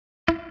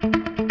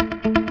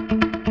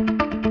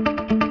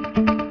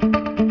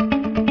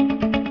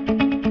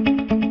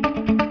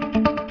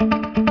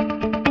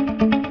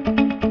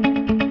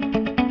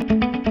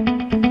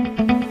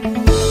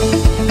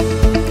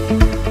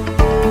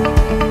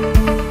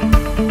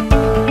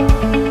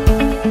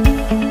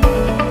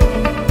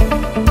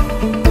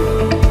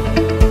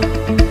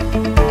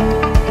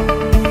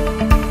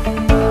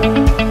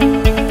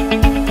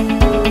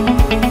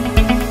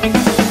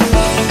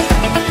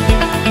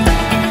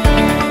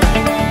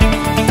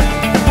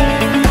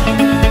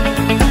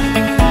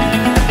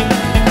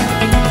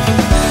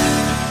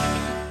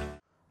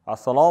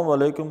Assalomu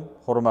alaykum,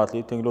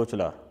 hurmatli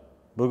tinglovchilar.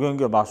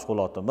 Bugungi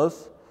mashg'ulotimiz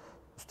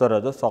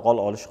Ustarada soqol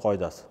olish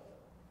qoidasi.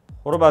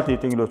 Hurmatli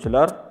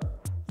tinglovchilar,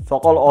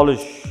 soqol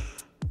olish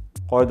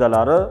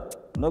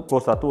qoidalarini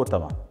ko'rsatib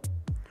o'taman.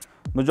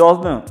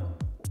 Mijozni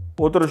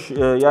o'tirish,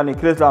 ya'ni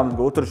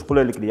kreslamizga o'tirish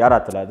qulaylikli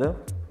yaratiladi.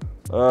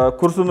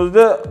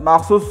 Kursimizda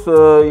maxsus,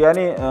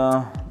 ya'ni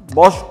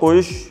bosh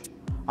qo'yish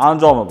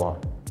anjomi bor.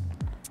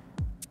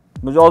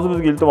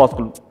 Mijozimizga iltimos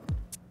qilib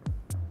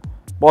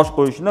bosh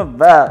qo'yishni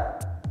va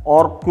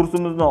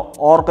kursimizning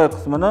orqa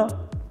qismini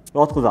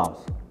yotqizamiz.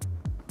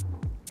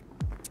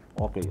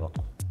 Orqaga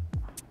yotqiz.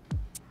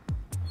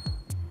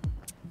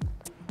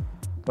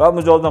 Va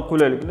mijozdan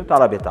qulaylikni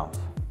talab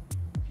etamiz.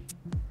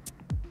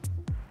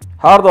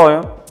 Har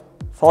doim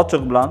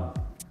sochiq bilan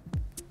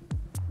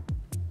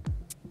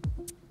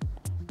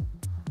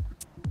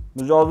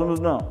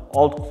mijozimizning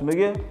old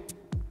qismiga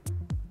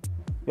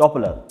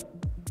yopiladi.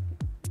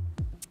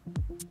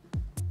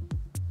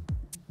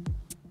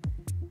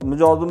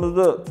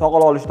 Mijozimizni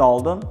soqol olishdan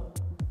oldin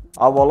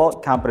avvalo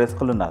kompress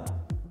qilinadi.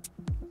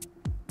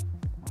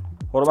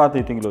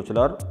 Hurmatli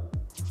tinglovchilar,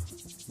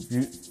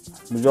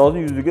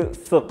 mijozning yuziga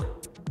issiq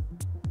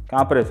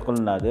kompress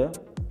qilinadi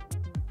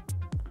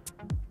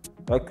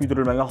va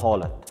kuydirilmagan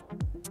holat.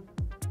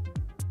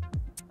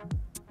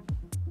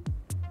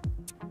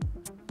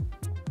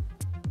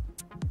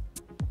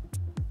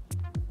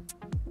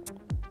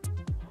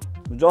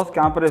 Mijoz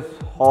kompress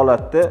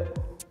holatda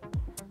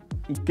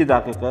 2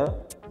 daqiqa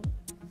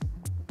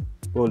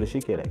bo'lishi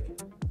kerak.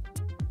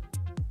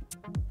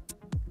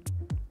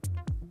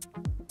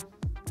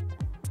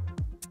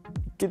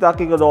 İki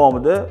daqiqa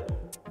davomida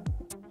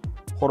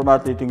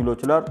hurmatli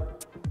tinglovchilar,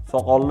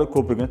 soqolli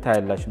ko'pigini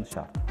tayyorlashimiz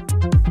shart.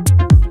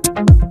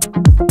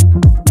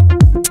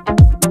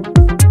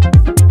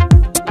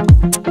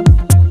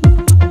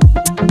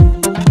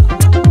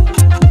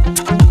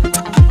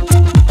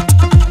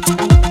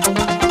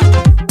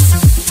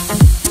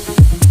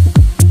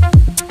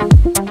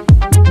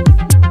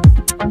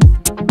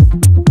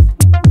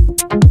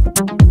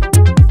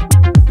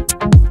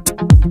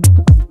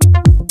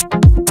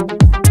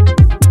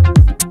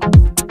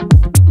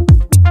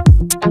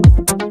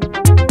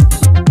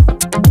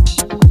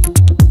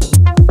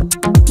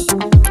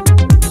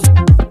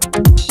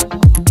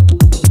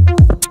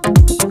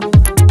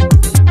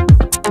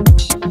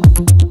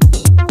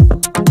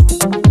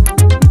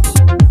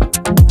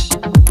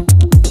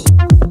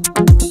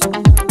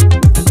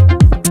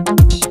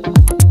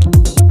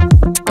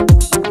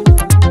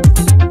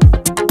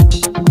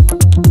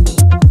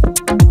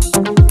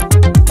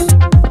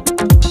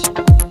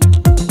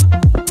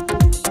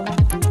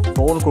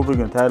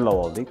 Ko'pigini tayyorlab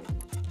oldik.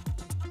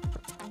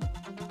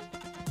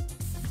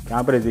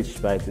 Kompress etish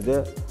paytida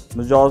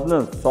mijozni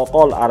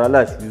soqol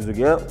aralash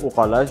yuziga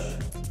uqalash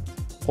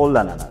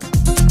qo'llanadi.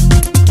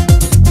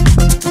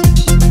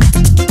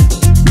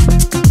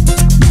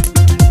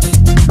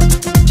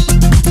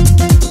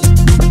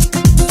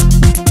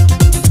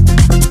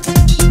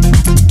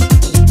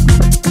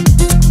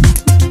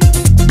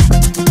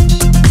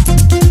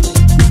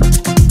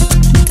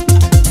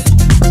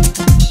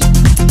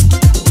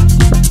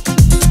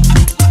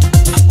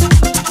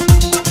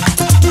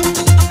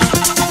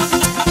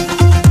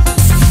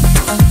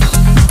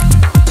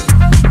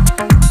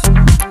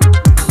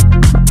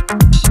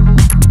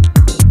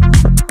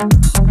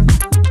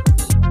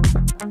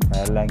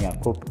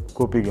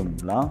 Ko'pigim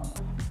bilan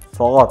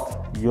soat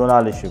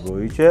yo'nalishi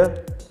bo'yicha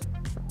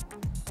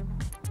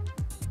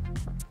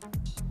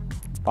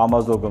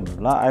pamazogimiz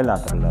bilan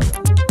aylantiriladi.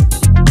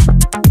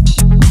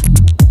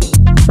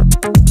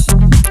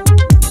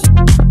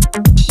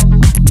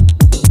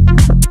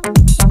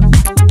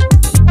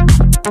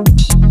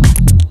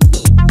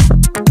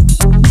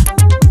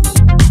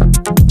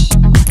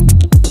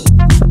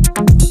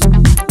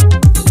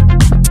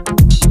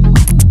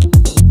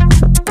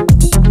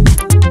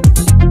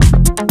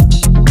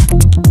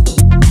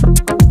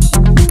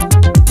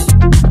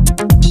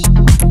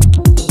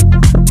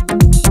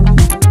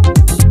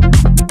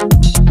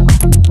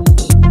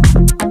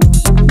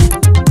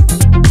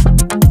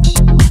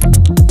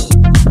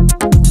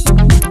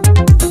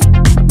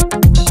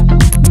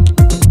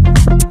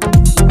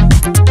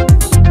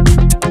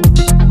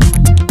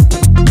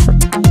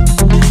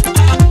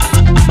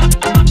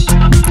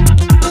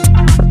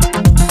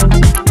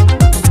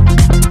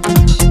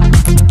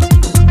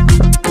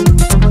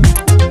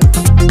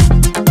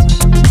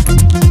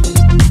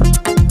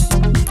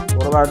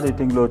 Hurmatli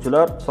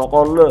tinglovchilar,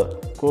 soqolli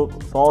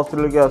soat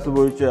strilgasi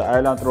bo'yicha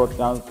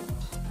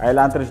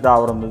aylantirish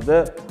davrimizda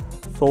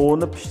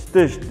sovuni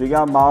pishitish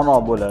degan ma'no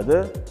bo'ladi.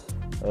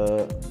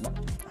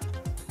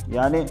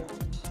 Ya'ni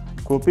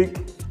ko'pik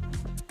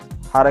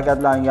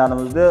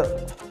harakatlanganimizda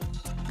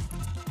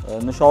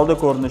nisholda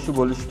ko'rinishi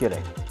bo'lishi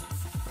kerak.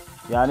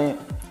 Ya'ni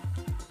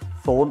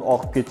sovun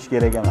oqib ketish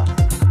kerak emas.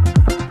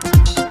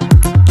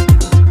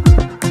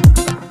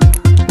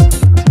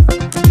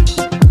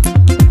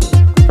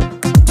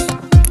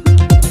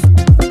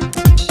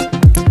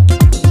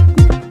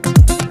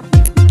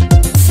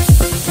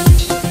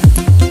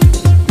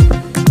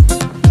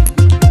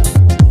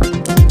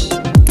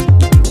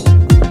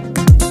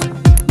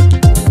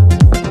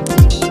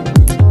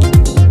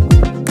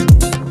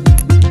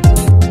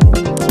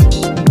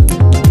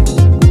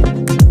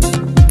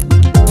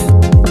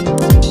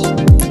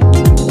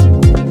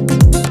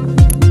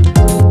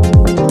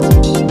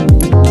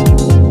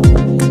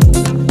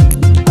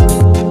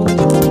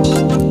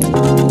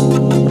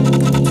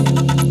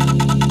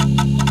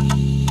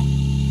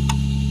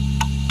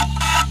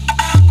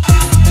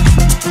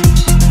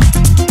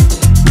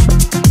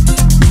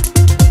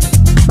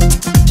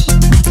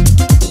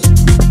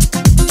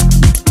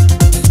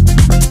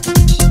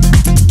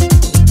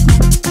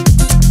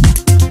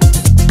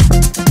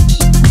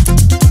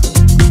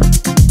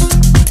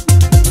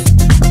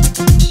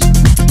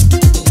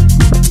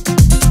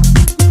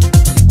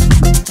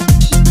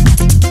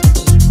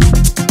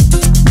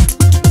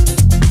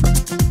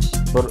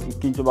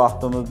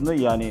 vaqtimizni,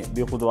 ya'ni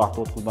behuda vaqt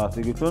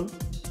o'tkazmaslik uchun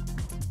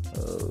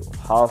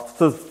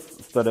xavfsiz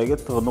ustaraga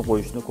tig'ni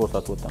qo'yishni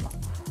ko'rsatib o'taman.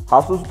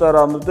 Xavfsiz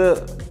ustaramizda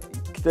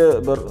ikkita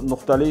bir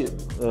nuqtali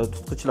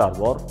tutqichlar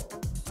bor.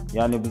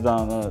 Ya'ni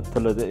bizning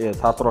tilida,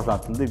 sartaroshlar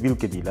tilida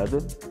vilka deyiladi.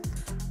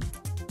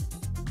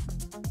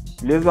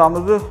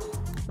 Lezvamizni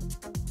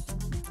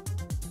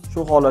shu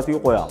holatiga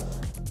qo'yamiz.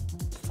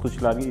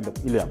 Tutqichlarga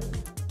ilyamiz.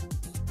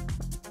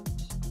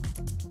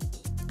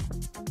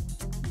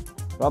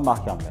 Va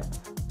mahkamlaymiz.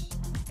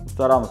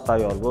 Ustaramiz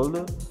tayyor bo'ldi.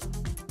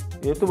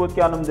 Aytib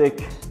o'tganimdek,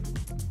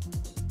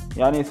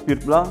 ya'ni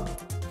spirt bilan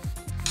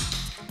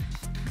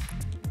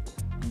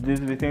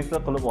dezinfeksiya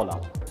qilib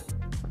olamiz.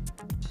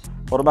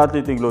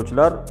 Hurmatli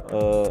tinglovchilar,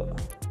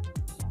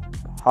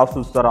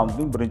 xavfsiz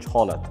ustaramizning birinchi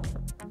holati.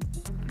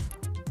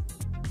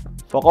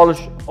 Soqol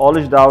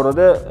olish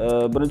davrida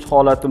birinchi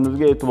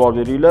holatimizga e'tibor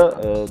beringlar.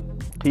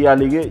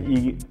 Qiyaligi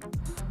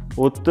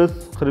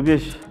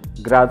 30-45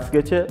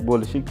 gradusgacha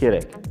bo'lishi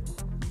kerak.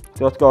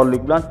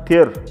 Ehtiyotkorlik bilan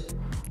ter,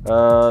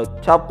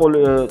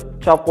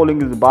 chap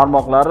qo'lingizning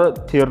barmoqlari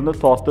terni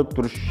tortib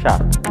turishi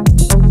shart.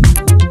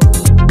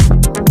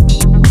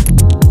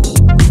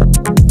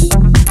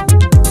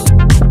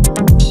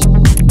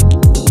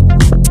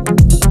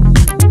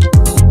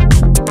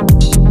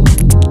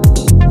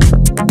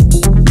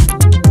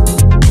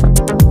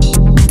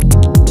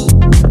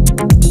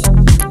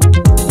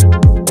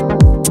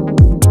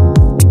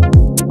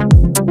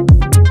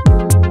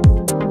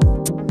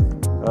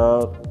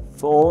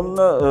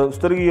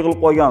 Ustaraga yig'ilib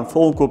qolgan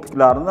so'ng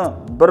ko'piklarini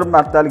bir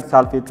martalik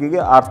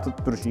salfetkaga artib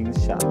turishingiz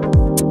shart.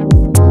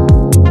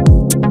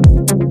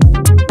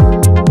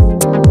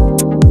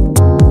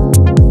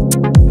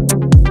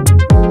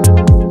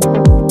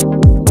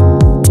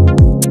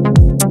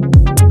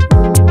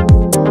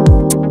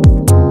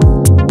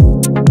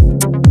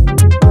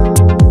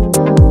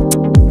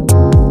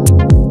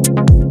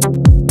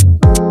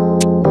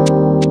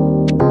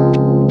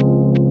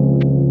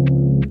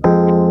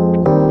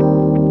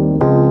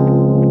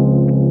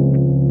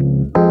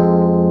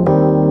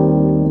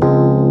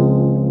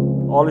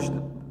 Olish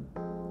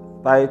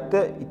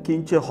paytida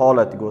ikkinchi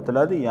holatiga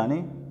o'tiladi, ya'ni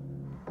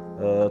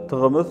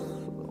tig'imiz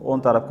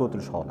o'ng tarafga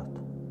o'tilish holati.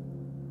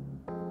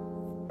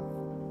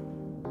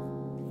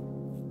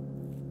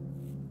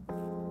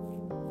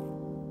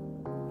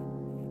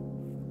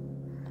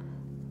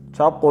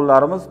 Chap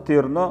qo'llarimiz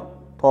terni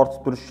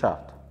tortib turishi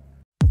shart.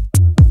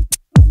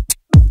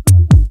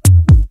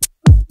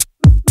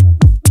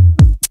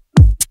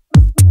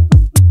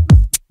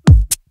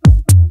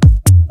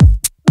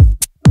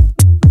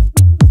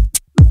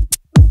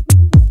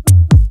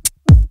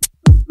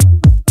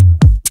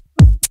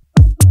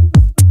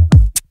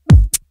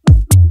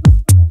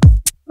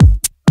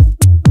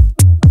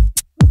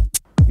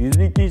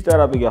 Yuzning ikkinchi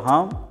tarafiga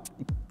ham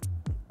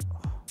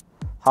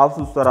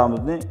xavfsiz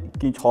ustaramizni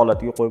ikkinchi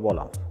holatiga qo'yib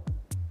olamiz.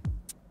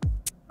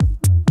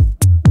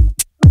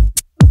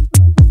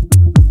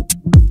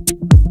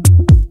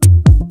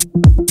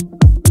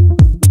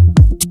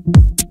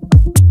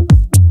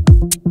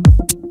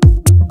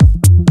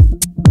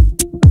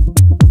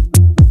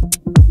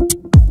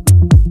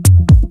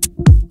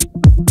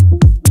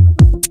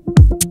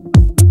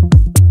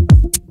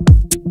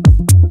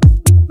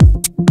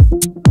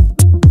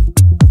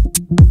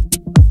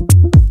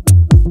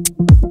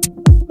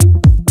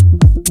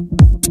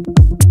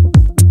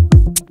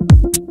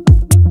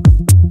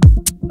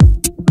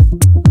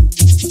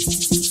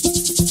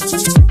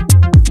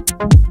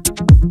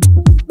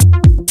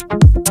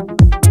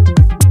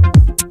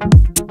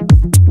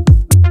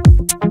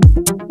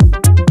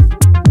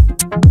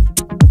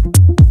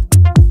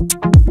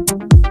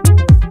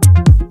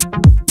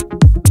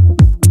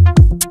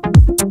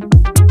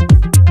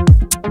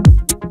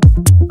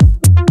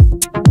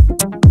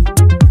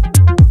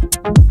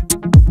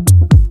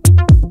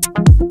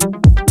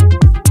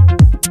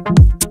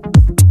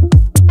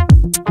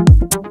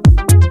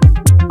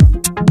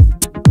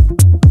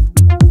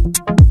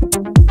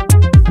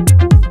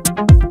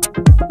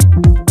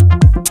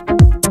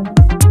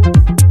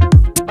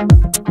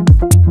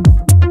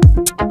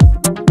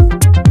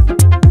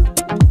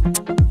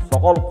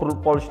 Soqol qurib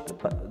qolish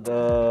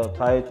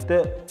paytida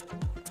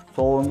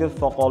so'ngiz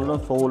soqolni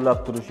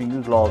sovullab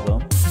turishingiz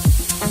lozim.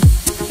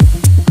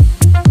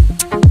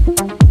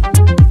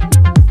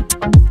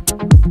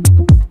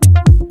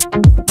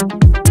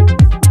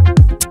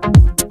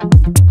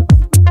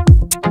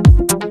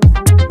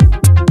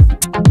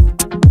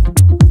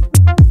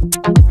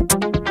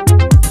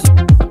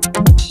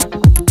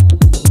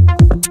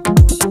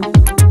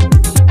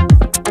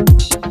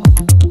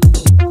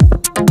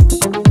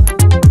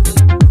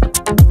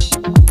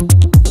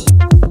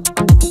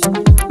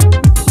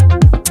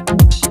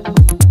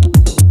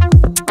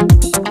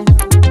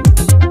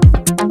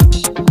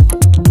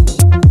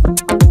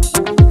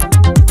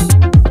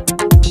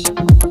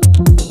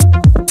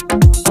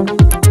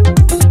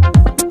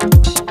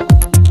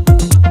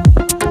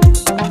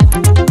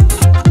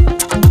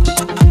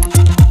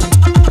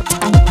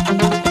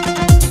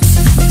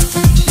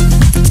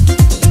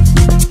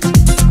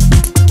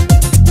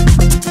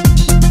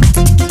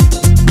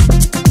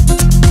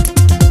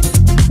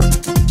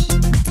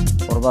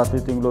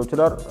 Hurmatli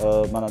tinglovchilar,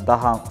 mana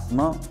dahan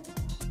qismi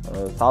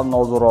sal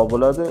nozikroq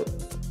bo'ladi.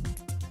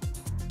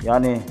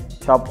 Ya'ni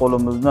chap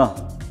qo'limizni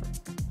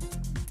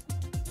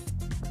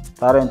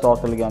tarang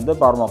tortilganda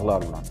barmoqlar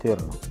bilan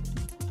terini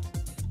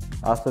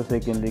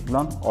asta-sekinlik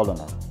bilan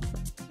olinadi.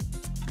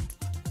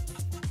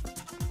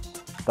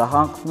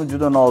 Dahan qismi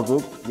juda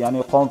nozik,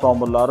 ya'ni qon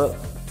tomirlari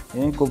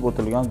eng ko'p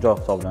o'tilgan joy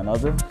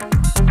hisoblanadi.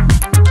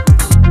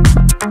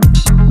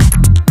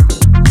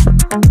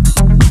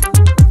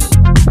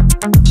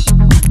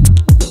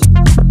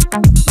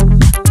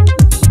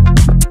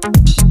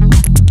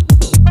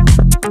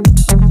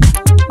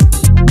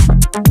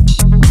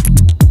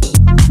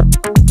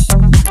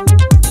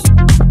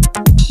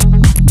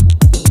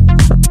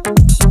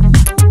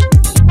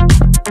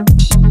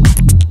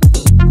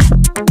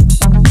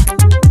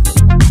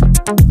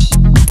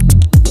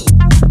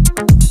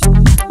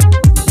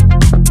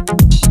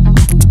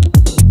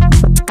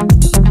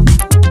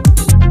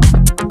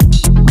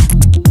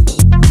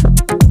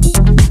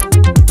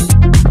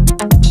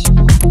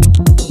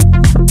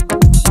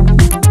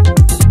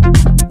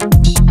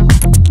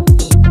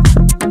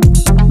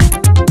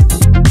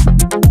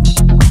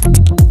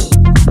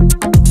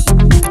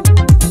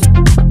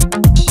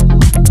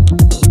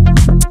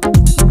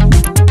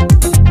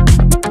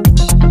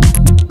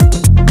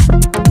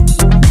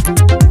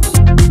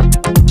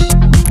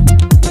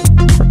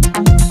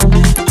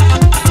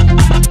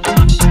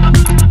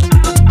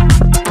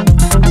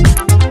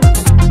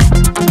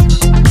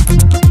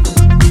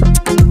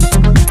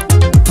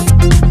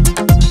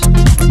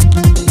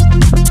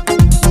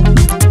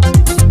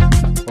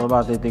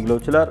 Hurmatli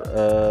tinglovchilar,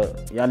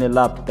 ya'ni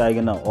lab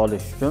tagini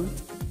olish uchun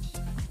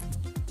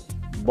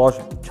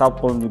chap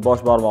qo'limning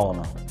bosh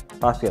barmog'ini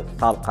pastga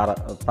sal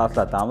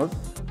pastlatamiz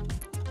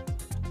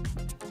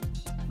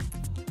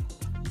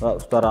va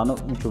ustarani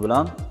uchi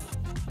bilan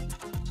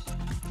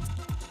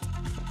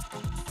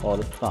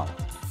olib chiqamiz.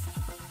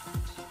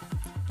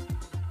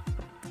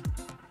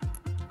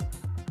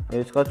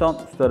 Hech qachon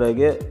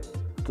ustaraga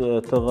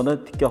tig'ini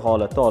tikka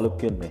holatda olib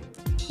kelmang.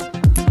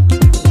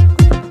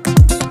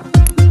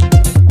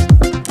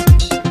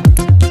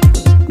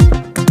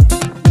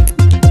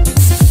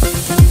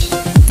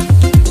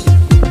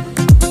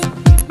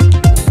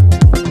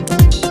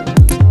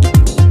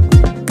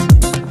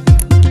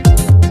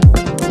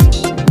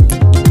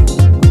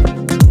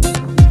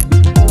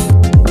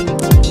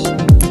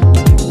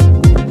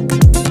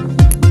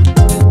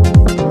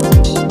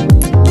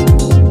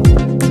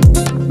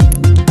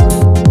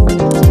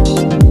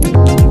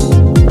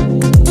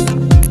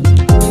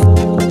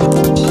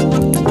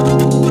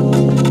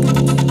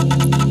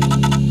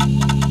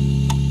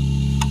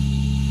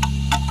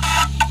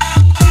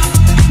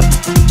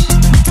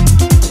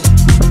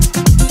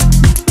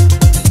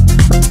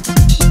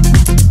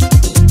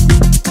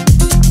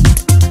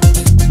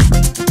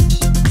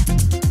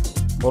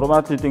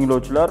 Hurmatli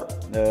tinglovchilar,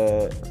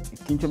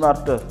 ikkinchi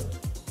marta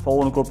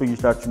sovunni ko'pik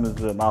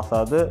ishlatishimizning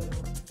maqsadi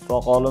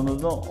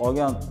soqolimizni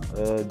olgan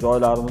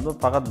joylarimizni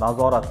faqat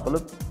nazorat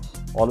qilib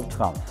olib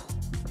chiqamiz.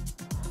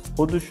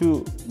 Xuddi shu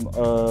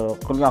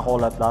qilgan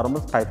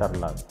holatlarimiz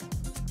qaytariladi.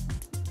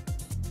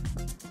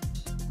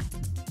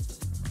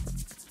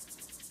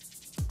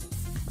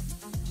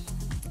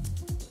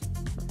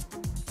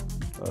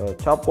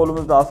 Chap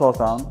qo'limizda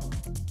asosan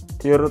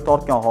teri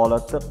tortgan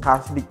holatda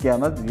qarshilikka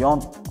emas, yon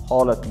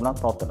holat bilan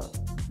tortiladi.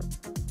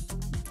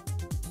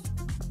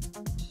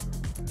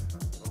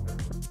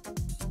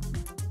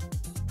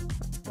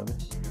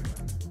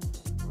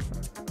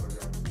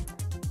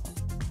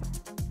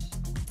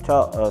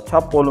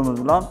 Chap qo'limiz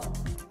bilan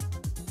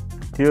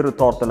teri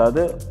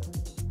tortiladi.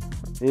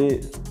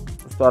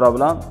 Ustara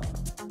bilan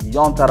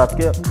yon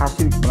tarafga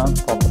qarshilik bilan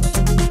tortiladi.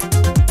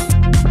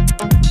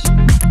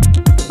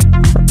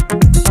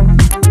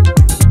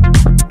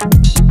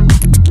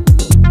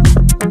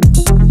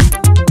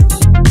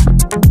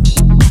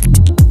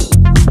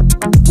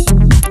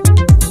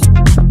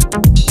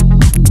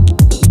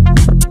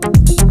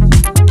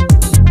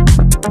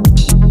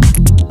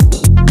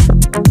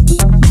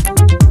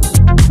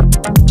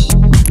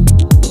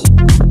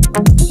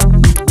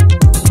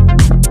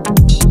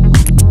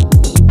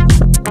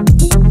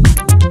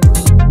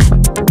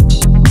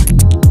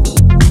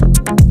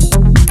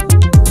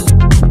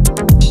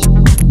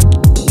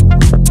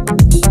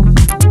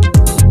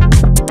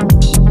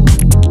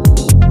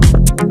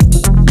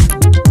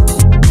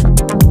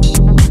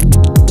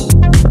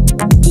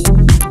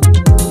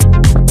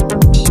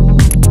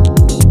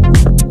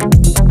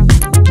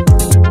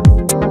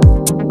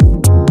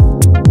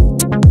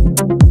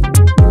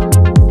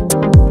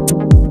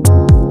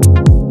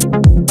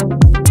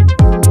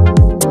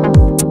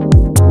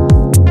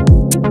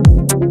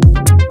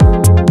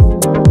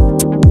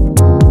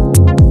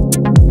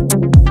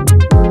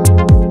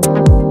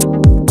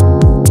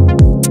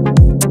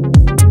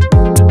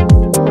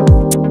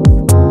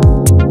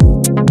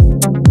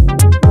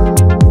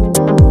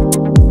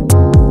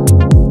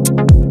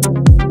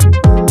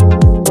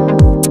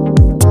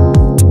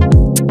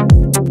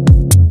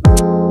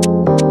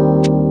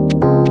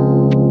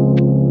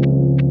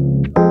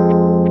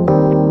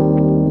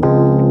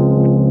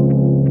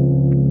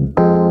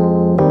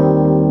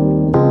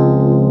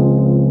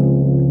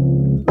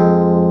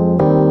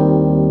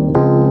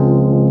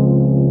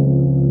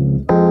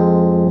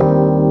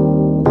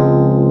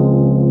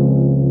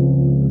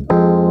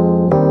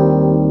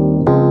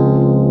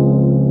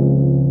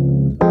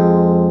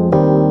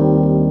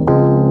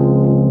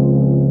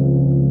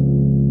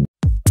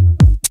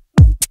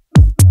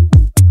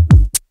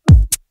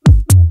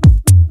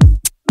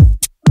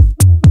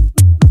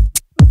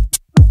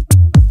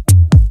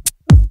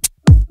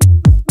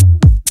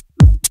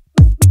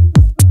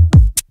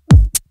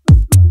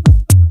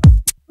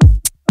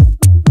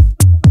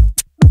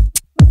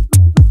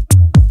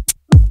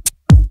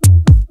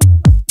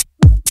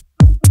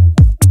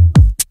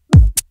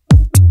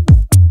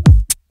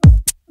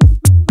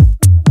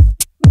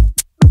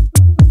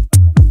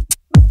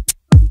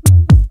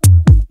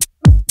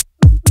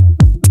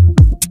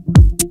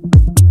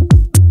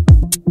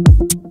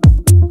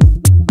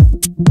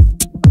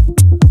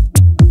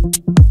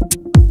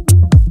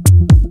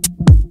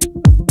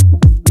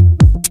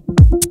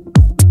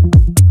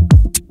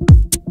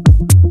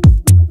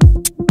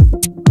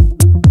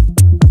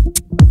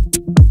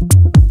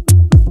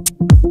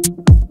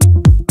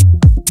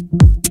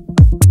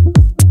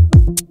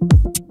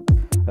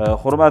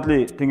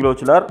 Hurmatli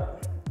tinglovchilar,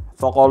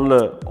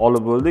 soqolni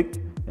olib bo'ldik.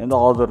 Endi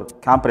hozir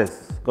kompress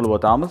qilib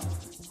o'tamiz.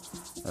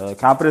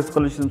 Kompress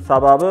qilishimiz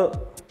sababi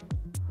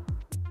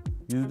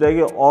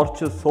yuzdagi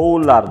orchi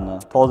sovunlarni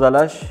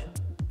tozalash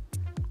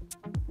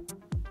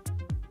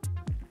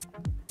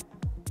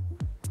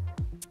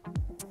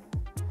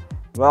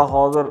va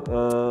hozir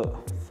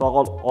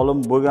soqol olim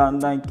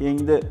bo'lgandan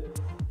keyingi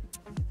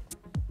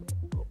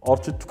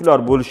orchi tuklar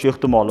bo'lish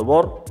ehtimoli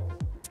bor.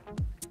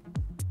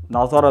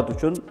 Nazorat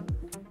uchun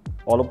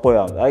olib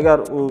qo'yamiz. Agar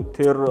u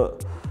teri,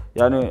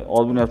 ya'ni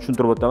oldin ham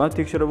tushuntirib o'taman,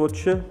 tekshirib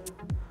o'tishi,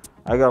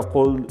 agar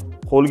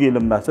qo'lga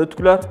ilinmasa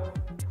tuklar,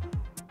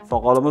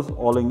 soqolimiz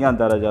olingan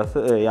darajasi,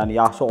 ya'ni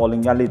yaxshi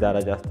olinganlik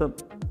darajasida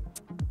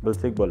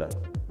bilsak bo'ladi.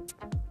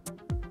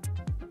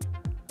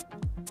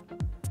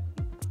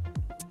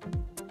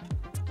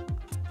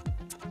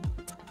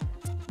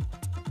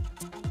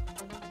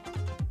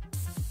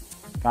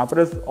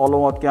 Kompress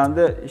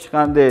olinayotganda hech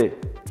qanday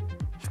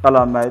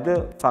chiqalanmaydi,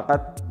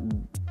 faqat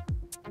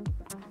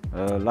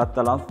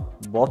lattalanib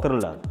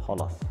botiriladi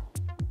xolos.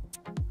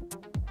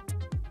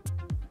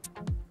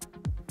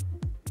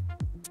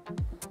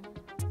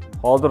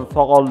 Hozir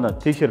soqolni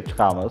tekshirib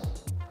chiqamiz.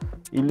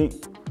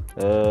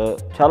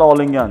 Chala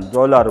olingan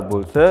joylari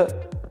bo'lsa,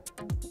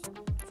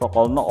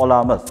 soqolni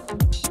olamiz.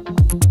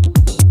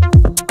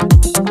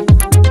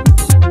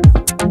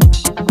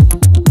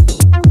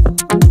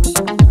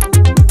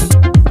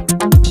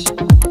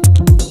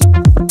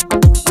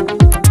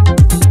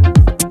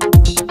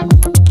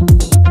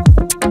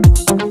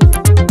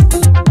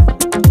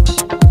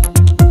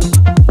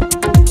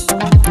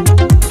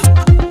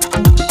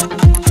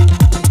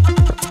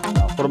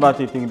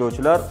 Hurmatli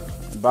tinglovchilar,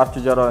 barcha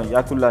jarayon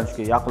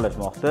yakunlanishga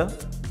yaqinlashmoqda.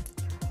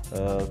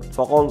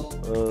 Soqol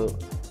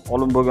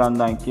olim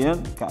bo'lgandan keyin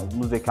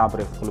muzdek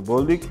kompress qilib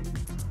bo'ldik.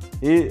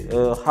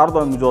 Har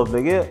doim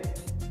mijozlarga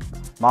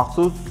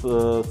maxsus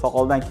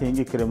soqoldan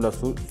keyingi kremlar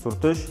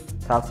surtish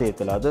tavsiya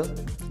etiladi.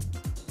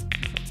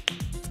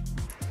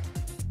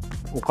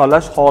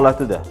 Uqalash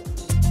holatida.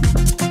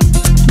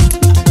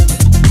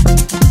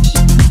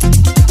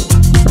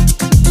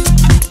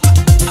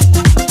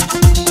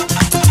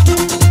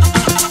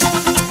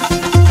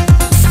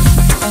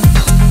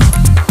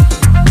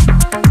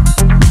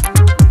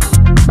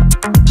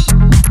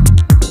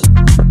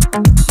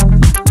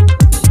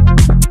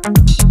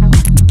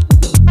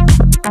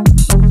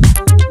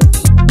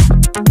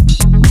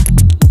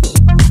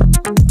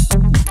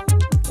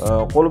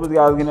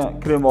 Qo'limizga ozgina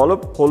krem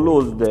olib, qo'lni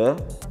o'zida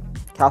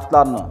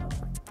kaftlarni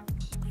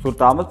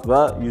surtamiz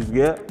va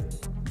yuzga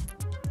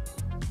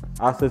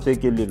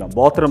asta-sekinlik bilan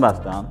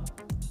botirmasdan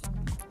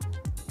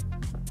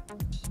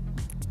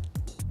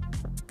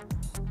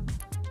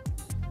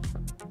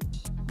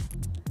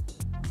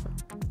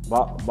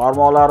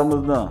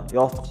barmoqlarimizni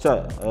yostiqcha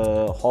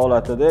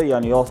holatida,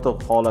 ya'ni yostiq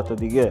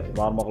holatidagi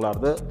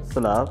barmoqlarni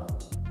silab,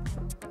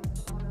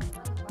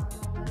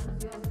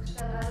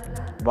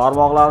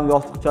 barmoqlarning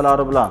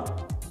yostiqchalari bilan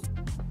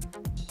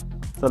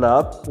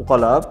silab,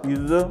 uqalab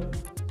yuzni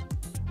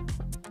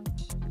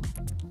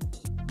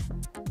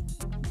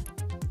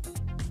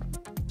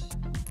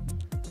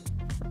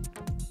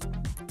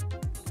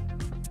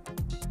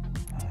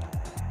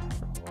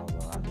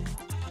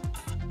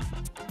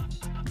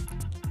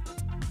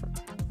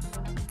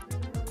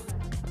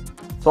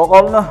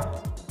soqolni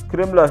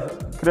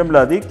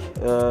kremladik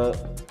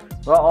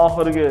va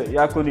oxirgi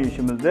yakuniy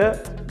ishimizda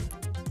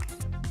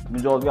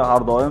mijozga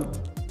har doim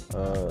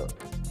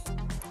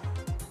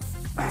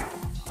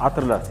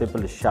atirlar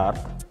sepilishi shart.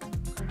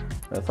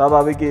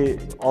 Sababiki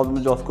oz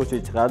mijoz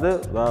ko'chaga chiqadi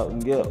va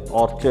unga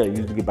ortcha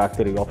yuziga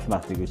bakteriya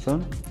yopishmasligi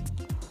uchun,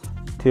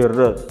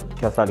 teri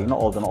kasalligini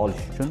oldini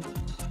olish uchun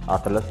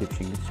atirlar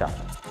sepishingiz shart.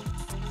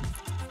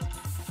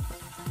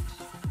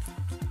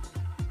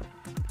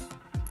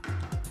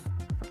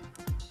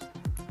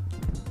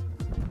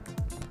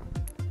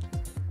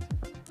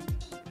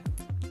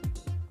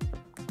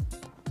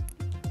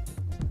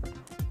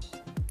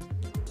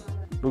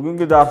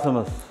 Bugungi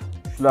darsimiz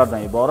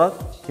shulardan iborat.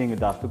 Keyingi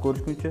darsda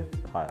ko'rishguncha,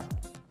 xayr.